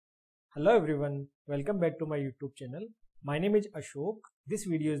Hello everyone, welcome back to my YouTube channel. My name is Ashok. This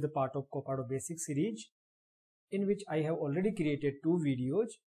video is the part of Copado Basic series in which I have already created 2 videos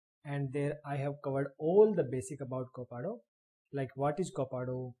and there I have covered all the basic about Copado, like what is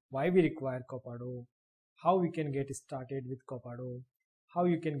Copado, why we require Copado, how we can get started with Copado, how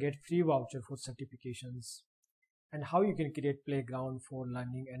you can get free voucher for certifications, and how you can create playground for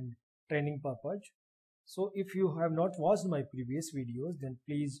learning and training purpose. So if you have not watched my previous videos, then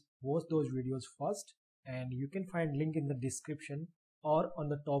please watch those videos first, and you can find link in the description or on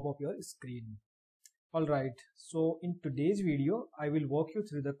the top of your screen. Alright, so in today's video, I will walk you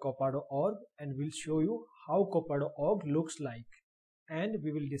through the Copado org and will show you how Copado org looks like, and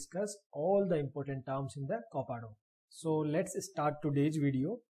we will discuss all the important terms in the Copado. So let's start today's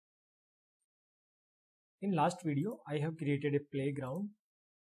video. In last video, I have created a playground.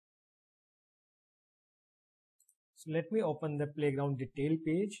 So let me open the playground detail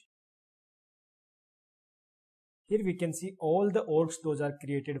page. Here we can see all the orgs those are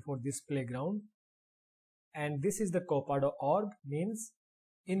created for this playground. And this is the Copado org, means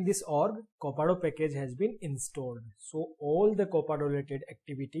in this org, Copado package has been installed. So all the Copado related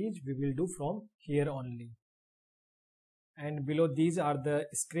activities we will do from here only. And below these are the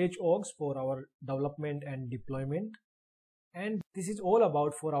scratch orgs for our development and deployment. And this is all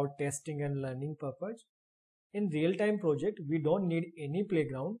about for our testing and learning purpose. In real-time project, we don't need any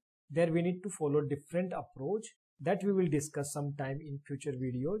playground. There we need to follow different approach that we will discuss sometime in future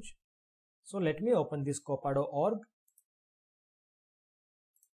videos. So let me open this Copado org.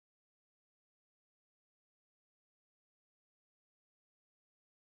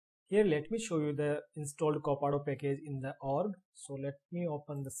 Here let me show you the installed Copado package in the org. So let me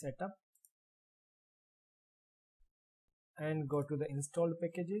open the setup and go to the installed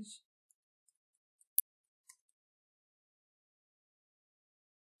packages.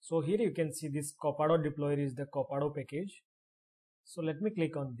 So here you can see this Copado deployer is the Copado package. So let me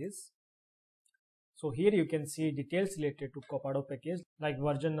click on this. So here you can see details related to Copado package like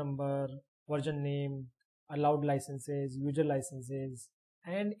version number, version name, allowed licenses, user licenses.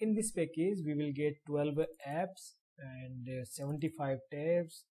 And in this package we will get 12 apps and 75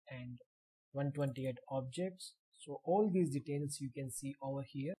 tabs and 128 objects. So all these details you can see over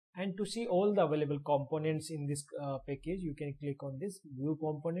here. And to see all the available components in this package, you can click on this view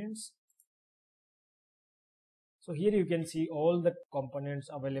components. So here you can see all the components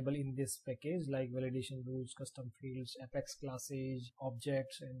available in this package like validation rules, custom fields, Apex classes,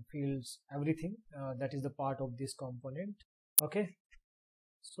 objects and fields, everything that is the part of this component. Okay.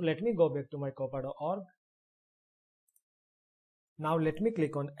 So let me go back to my Copado org. Now let me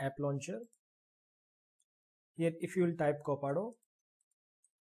click on app launcher. Here if you will type Copado,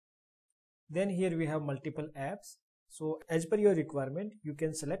 then here we have multiple apps. So as per your requirement, you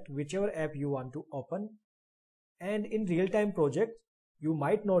can select whichever app you want to open. And in real-time project, you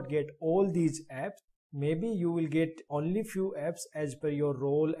might not get all these apps. Maybe you will get only few apps as per your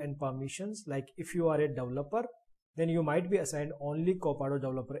role and permissions. Like if you are a developer, then you might be assigned only Copado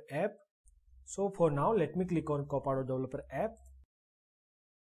developer app. So for now, let me click on Copado developer app.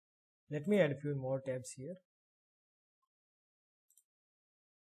 Let me add a few more tabs here.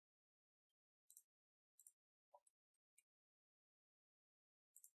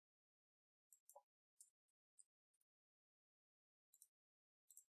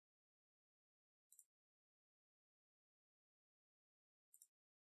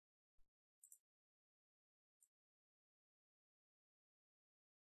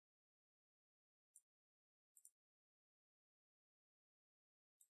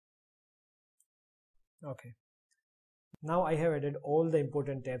 Okay. Now I have added all the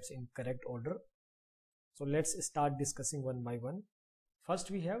important tabs in correct order. So let's start discussing one by one.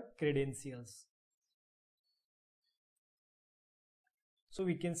 First we have credentials. So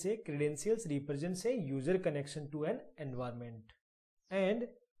we can say credentials represents a user connection to an environment. And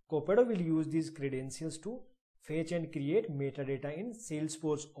Copado will use these credentials to fetch and create metadata in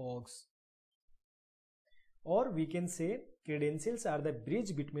Salesforce orgs. Or we can say credentials are the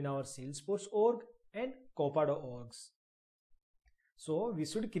bridge between our Salesforce org and Copado orgs. So we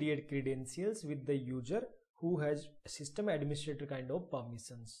should create credentials with the user who has system administrator kind of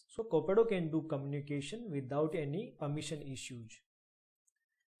permissions. So Copado can do communication without any permission issues.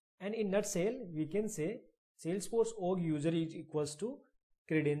 And in nutshell, we can say Salesforce org user is equals to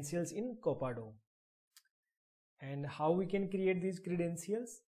credentials in Copado. And how we can create these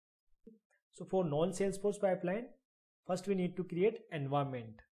credentials? So for non-Salesforce pipeline, first we need to create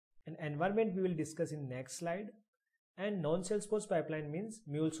environment. An environment we will discuss in next slide. And non-Salesforce pipeline means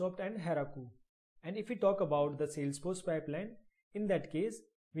MuleSoft and Heroku. And if we talk about the Salesforce pipeline, in that case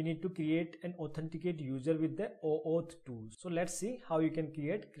we need to create and authenticate user with the OAuth tool. So let's see how you can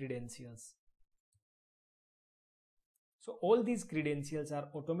create credentials. So all these credentials are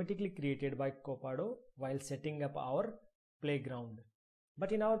automatically created by Copado while setting up our playground.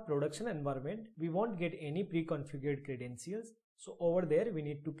 But in our production environment, we won't get any pre-configured credentials. So over there, we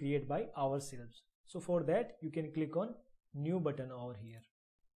need to create by ourselves. So for that, you can click on New button over here.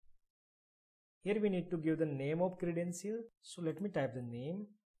 Here we need to give the name of credential. So let me type the name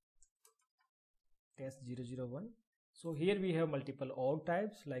test001. So here we have multiple org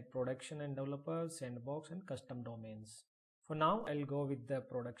types like production and developer, sandbox and custom domains. For now, I'll go with the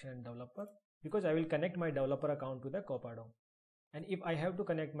production and developer because I will connect my developer account to the Copado. And if I have to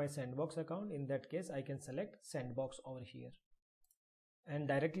connect my sandbox account, in that case, I can select sandbox over here. And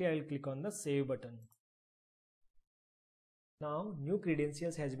directly I will click on the save button. Now new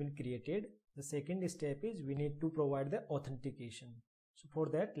credentials has been created. The second step is we need to provide the authentication. So for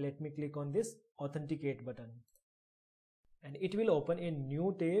that, let me click on this authenticate button. And it will open a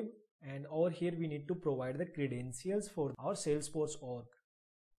new tab, and over here we need to provide the credentials for our Salesforce org.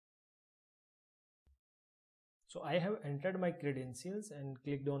 So I have entered my credentials and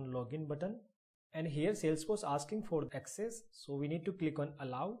clicked on login button, and here Salesforce asking for access, so we need to click on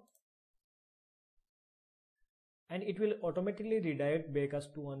allow, and it will automatically redirect back us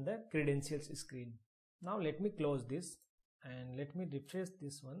to on the credentials screen. Now let me close this and let me refresh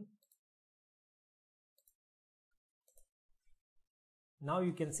this one. Now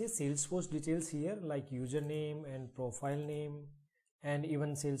you can see Salesforce details here like username and profile name and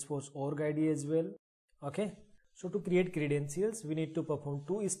even Salesforce org ID as well. Okay, so to create credentials, we need to perform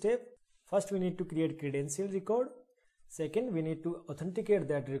two steps. First, we need to create credential record. Second, we need to authenticate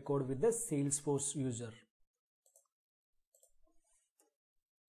that record with the Salesforce user.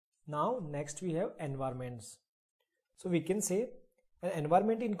 Now next we have environments. So we can say an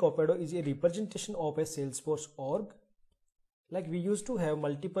environment in Copado is a representation of a Salesforce org. Like we used to have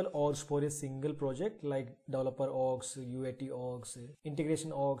multiple orgs for a single project like developer orgs, UAT orgs,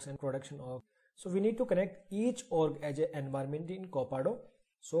 integration orgs and production orgs. So we need to connect each org as an environment in Copado,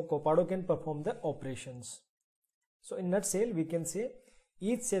 so Copado can perform the operations. So in nutshell, we can say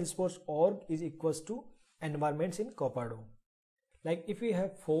each Salesforce org is equals to environments in Copado. Like if we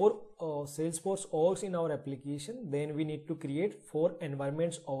have 4 Salesforce orgs in our application, then we need to create 4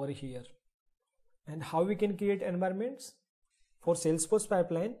 environments over here. And how we can create environments? For Salesforce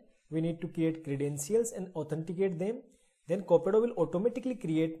pipeline, we need to create credentials and authenticate them. Then Copado will automatically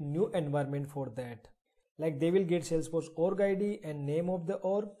create new environment for that. Like they will get Salesforce org ID and name of the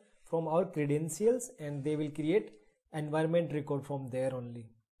org from our credentials, and they will create environment record from there only.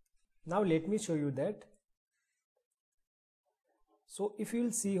 Now let me show you that. So if you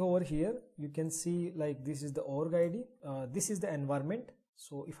will see over here, you can see like this is the org ID, this is the environment.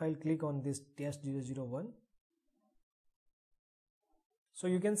 So if I'll click on this test001, so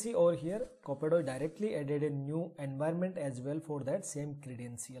you can see over here Copado directly added a new environment as well for that same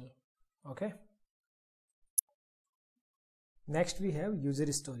credential. Okay. Next we have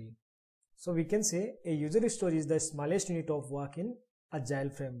user story. So we can say a user story is the smallest unit of work in Agile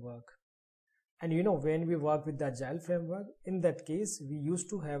framework. And you know, when we work with the Agile framework, in that case, we used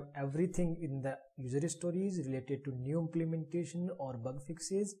to have everything in the user stories related to new implementation or bug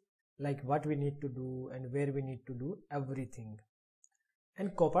fixes, like what we need to do and where we need to do everything.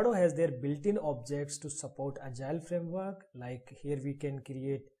 And Copado has their built-in objects to support Agile framework. Like here we can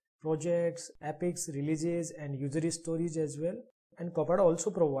create projects, epics, releases and user stories as well. And Copado also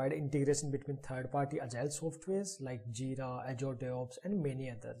provide integration between third-party Agile softwares like Jira, Azure DevOps and many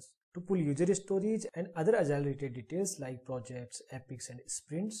others to pull user stories and other Agile related details like projects, epics and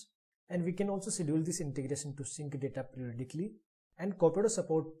sprints. And we can also schedule this integration to sync data periodically. And Copado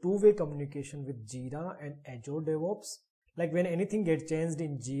support two-way communication with Jira and Azure DevOps. Like when anything gets changed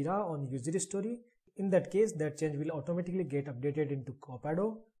in Jira on user story, in that case that change will automatically get updated into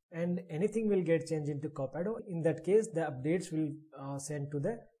Copado, and anything will get changed into Copado. In that case the updates will send to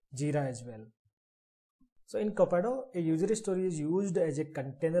the Jira as well. So in Copado, a user story is used as a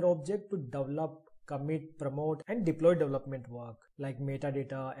container object to develop, commit, promote and deploy development work like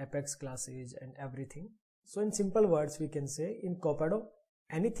metadata, Apex classes and everything. So in simple words, we can say in Copado,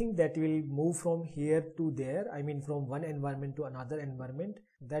 anything that will move from here to there, I mean from one environment to another environment,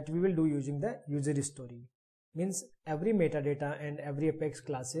 that we will do using the user story. Means every metadata and every Apex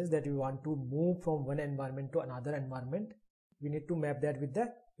classes that we want to move from one environment to another environment, we need to map that with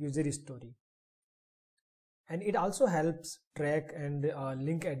the user story. And it also helps track and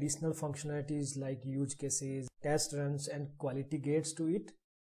link additional functionalities like use cases, test runs and quality gates to it.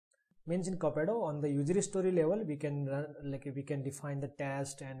 Means in Copado on the user story level we can run, like we can define the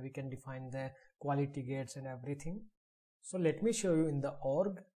test and we can define the quality gates and everything. So let me show you in the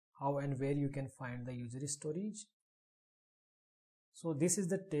org how and where you can find the user stories. So this is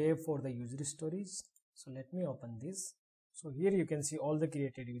the tab for the user stories. So let me open this. So here you can see all the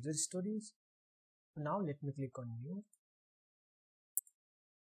created user stories. Now let me click on new.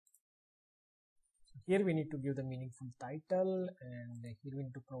 So here we need to give the meaningful title, and here we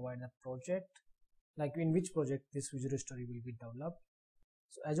need to provide a project, like in which project this user story will be developed.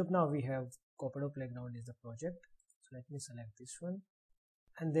 So as of now we have Copado Playground is the project. So let me select this one.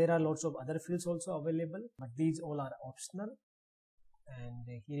 And there are lots of other fields also available, but these all are optional.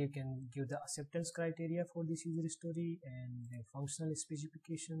 And here you can give the acceptance criteria for this user story and functional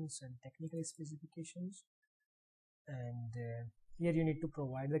specifications and technical specifications. And here you need to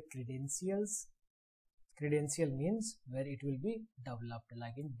provide the credentials. Credential means where it will be developed,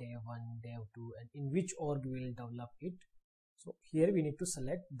 like in dev 1, dev 2, and in which org we will develop it. So here we need to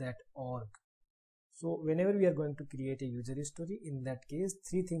select that org. So whenever we are going to create a user story, in that case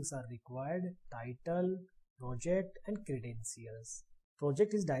 3 things are required: title, project, and credentials.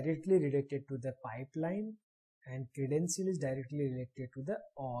 Project is directly related to the pipeline and credential is directly related to the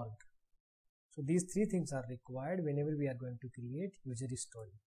org. So these 3 things are required whenever we are going to create user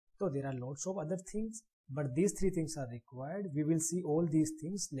story. So there are lots of other things, but these 3 things are required. We will see all these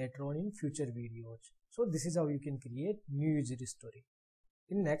things later on in future videos. So this is how you can create new user story.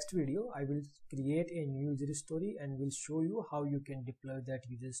 In next video, I will create a new user story and will show you how you can deploy that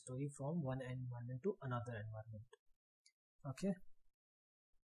user story from one environment to another environment. Okay.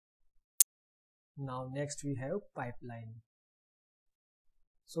 Now next we have pipeline.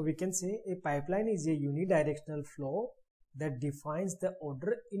 So we can say a pipeline is a unidirectional flow that defines the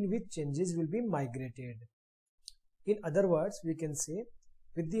order in which changes will be migrated. In other words, we can say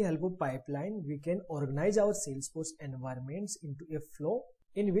with the help of pipeline, we can organize our Salesforce environments into a flow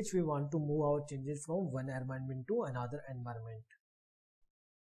in which we want to move our changes from one environment to another environment.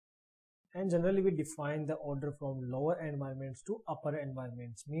 And generally we define the order from lower environments to upper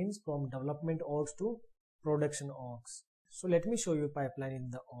environments, means from development orgs to production orgs. So let me show you pipeline in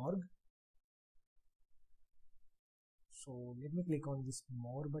the org. So let me click on this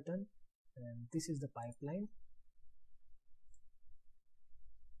more button, and this is the pipeline.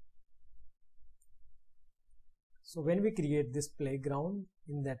 So when we create this playground,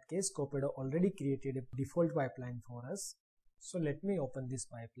 in that case Copado already created a default pipeline for us. So let me open this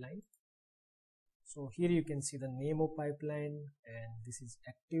pipeline. So here you can see the name of pipeline, and this is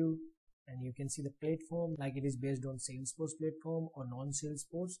active, and you can see the platform, like it is based on Salesforce platform or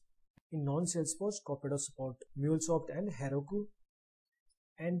non-Salesforce. In non-Salesforce, Copado support MuleSoft and Heroku,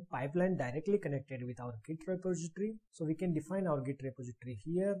 and pipeline directly connected with our Git repository. So we can define our Git repository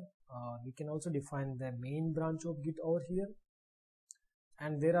here. We can also define the main branch of Git over here,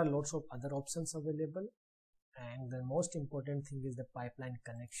 and there are lots of other options available. And the most important thing is the pipeline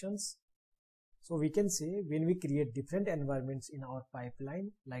connections. So we can say when we create different environments in our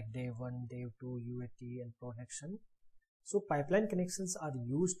pipeline, like dev 1, dev 2, UAT, and production, so pipeline connections are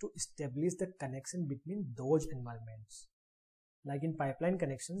used to establish the connection between those environments. Like in pipeline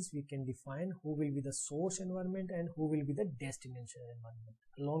connections, we can define who will be the source environment and who will be the destination environment,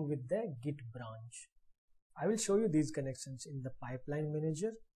 along with the Git branch. I will show you these connections in the pipeline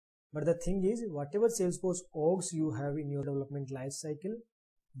manager. But the thing is, whatever Salesforce orgs you have in your development lifecycle,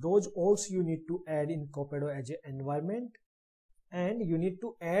 those orgs you need to add in Copado as an environment, and you need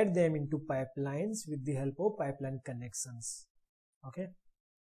to add them into pipelines with the help of pipeline connections. Okay.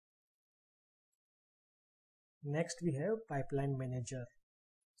 Next we have pipeline manager.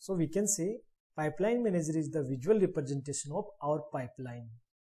 So we can say pipeline manager is the visual representation of our pipeline,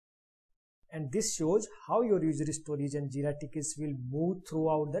 and this shows how your user stories and Jira tickets will move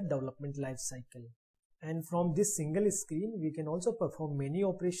throughout the development life cycle. And from this single screen, we can also perform many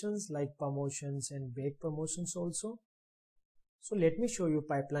operations like promotions and back promotions also. So let me show you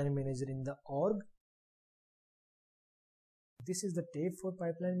pipeline manager in the org. This is the tab for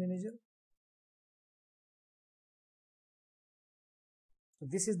pipeline manager. So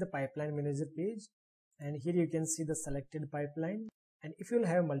this is the pipeline manager page, and here you can see the selected pipeline. And if you will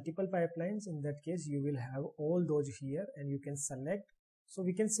have multiple pipelines, in that case you will have all those here and you can select. So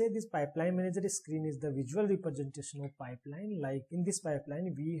we can say this pipeline manager screen is the visual representation of pipeline. Like in this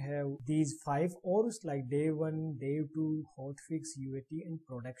pipeline we have these 5 orgs like dev 1, dev 2, hotfix, UAT, and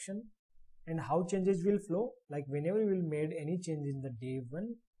production. And how changes will flow, like whenever we will made any change in the dev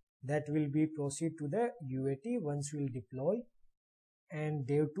 1, that will be proceed to the UAT once we will deploy. And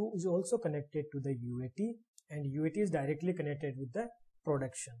dev 2 is also connected to the UAT, and UAT is directly connected with the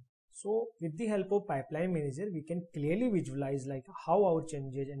production. So with the help of pipeline manager, we can clearly visualize like how our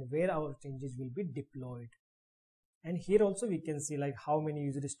changes and where our changes will be deployed. And here also we can see like how many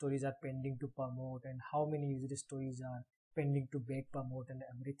user stories are pending to promote and how many user stories are pending to bake, promote, and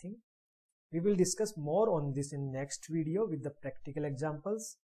everything. We will discuss more on this in next video with the practical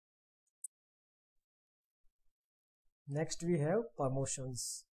examples. Next we have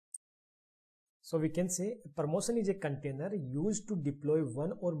promotions. So we can say a promotion is a container used to deploy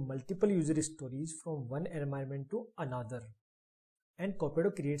one or multiple user stories from one environment to another. And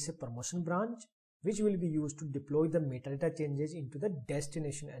Copado creates a promotion branch which will be used to deploy the metadata changes into the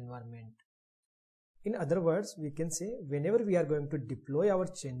destination environment. In other words, we can say whenever we are going to deploy our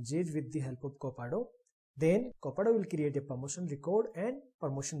changes with the help of Copado, then Copado will create a promotion record and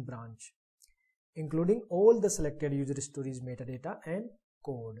promotion branch, including all the selected user stories metadata and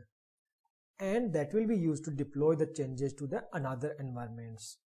code. And that will be used to deploy the changes to the another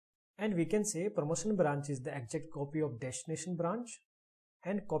environments. And we can say promotion branch is the exact copy of destination branch,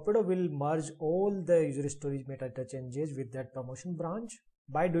 and Copado will merge all the user stories metadata changes with that promotion branch.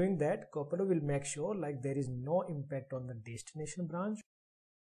 By doing that, Copado will make sure like there is no impact on the destination branch.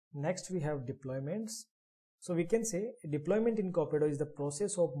 Next we have deployments. So we can say deployment in Copado is the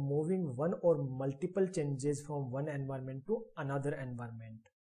process of moving one or multiple changes from one environment to another environment.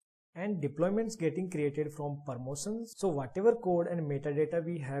 And deployments getting created from promotions. So whatever code and metadata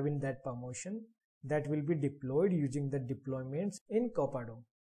we have in that promotion, that will be deployed using the deployments in Copado.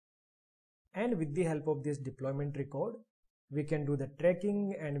 And with the help of this deployment record, we can do the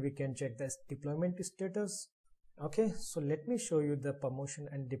tracking and we can check the deployment status. Okay, so let me show you the promotion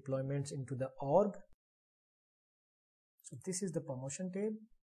and deployments into the org. So this is the promotion tab.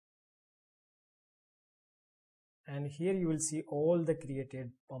 And here you will see all the created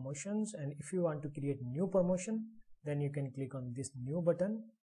promotions, and if you want to create new promotion, then you can click on this new button.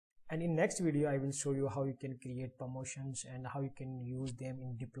 And in next video I will show you how you can create promotions and how you can use them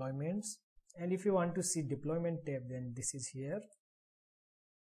in deployments. And if you want to see deployment tab, then this is here,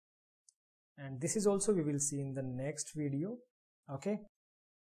 and this is also we will see in the next video. Okay,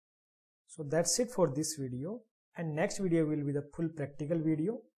 so that's it for this video, and next video will be the full practical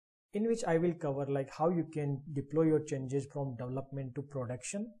video in which I will cover like how you can deploy your changes from development to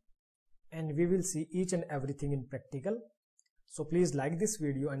production, and we will see each and everything in practical. So please like this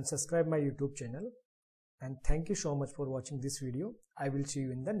video and subscribe my YouTube channel, and thank you so much for watching this video. I will see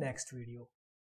you in the next video.